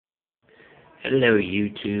Hello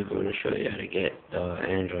YouTube, I'm going to show you how to get the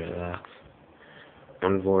Android Lock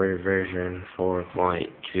onboard version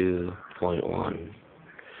 4.2.1.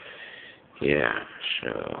 Yeah, so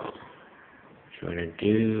what you want to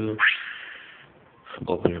do,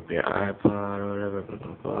 open up your iPod or whatever, blah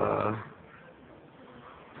blah blah,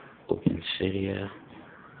 open Cydia.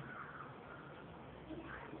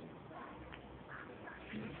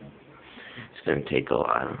 It's going to take a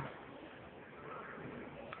while.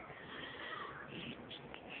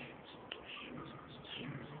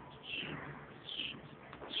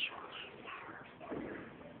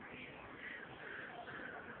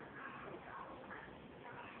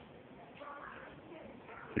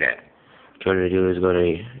 Yeah. What you want to do is go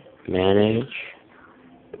to Manage,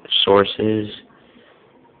 Sources,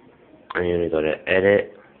 and you're going to go to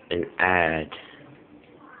Edit and Add.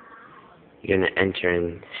 You're going to enter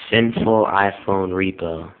in Sinful iPhone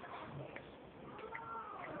Repo.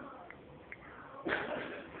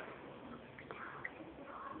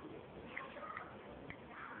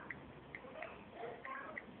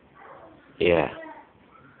 Yeah.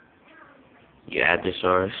 You add the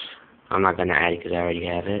source. I'm not going to add it because I already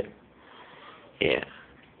have it. Yeah.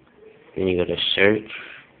 Then you go to search.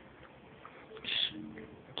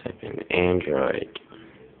 Type in Android.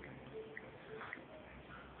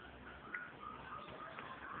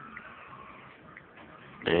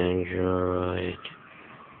 Android.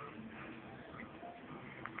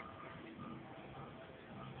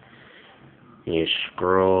 You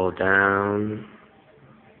scroll down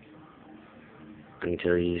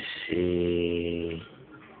until you see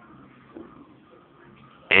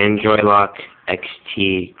Andriod Lock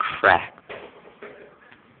XT cracked.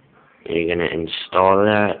 And you're gonna install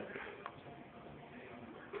that.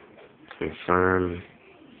 Confirm.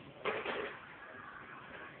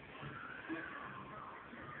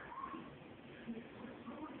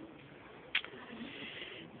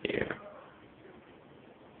 Yeah.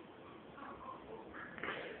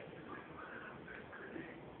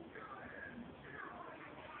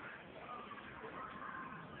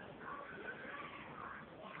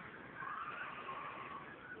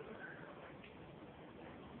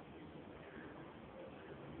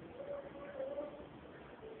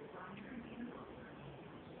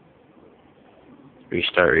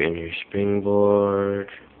 Restart your springboard.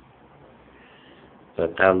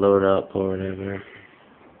 Let that load up or whatever.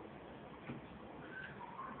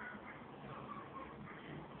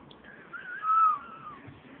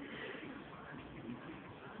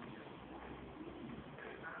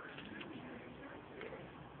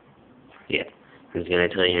 Yeah, it's gonna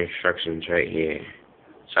tell you instructions right here.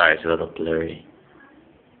 Sorry, it's a little blurry.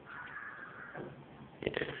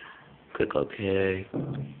 Yeah. Click OK.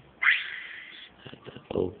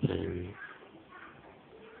 Open.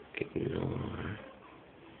 Ignore.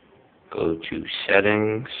 Go to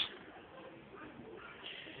Settings.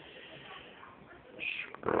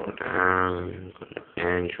 Scroll down. Go to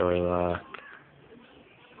Andriod Lock.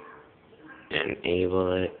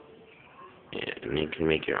 Enable it. Yeah, and you can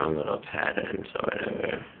make your own little patterns or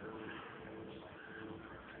whatever.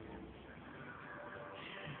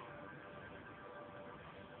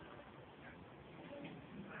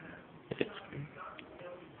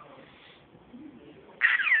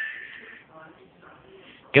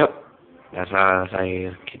 Yep, that's how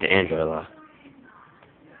you get the Andriod Lock.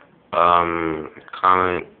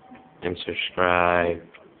 Comment and subscribe.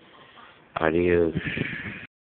 Adios.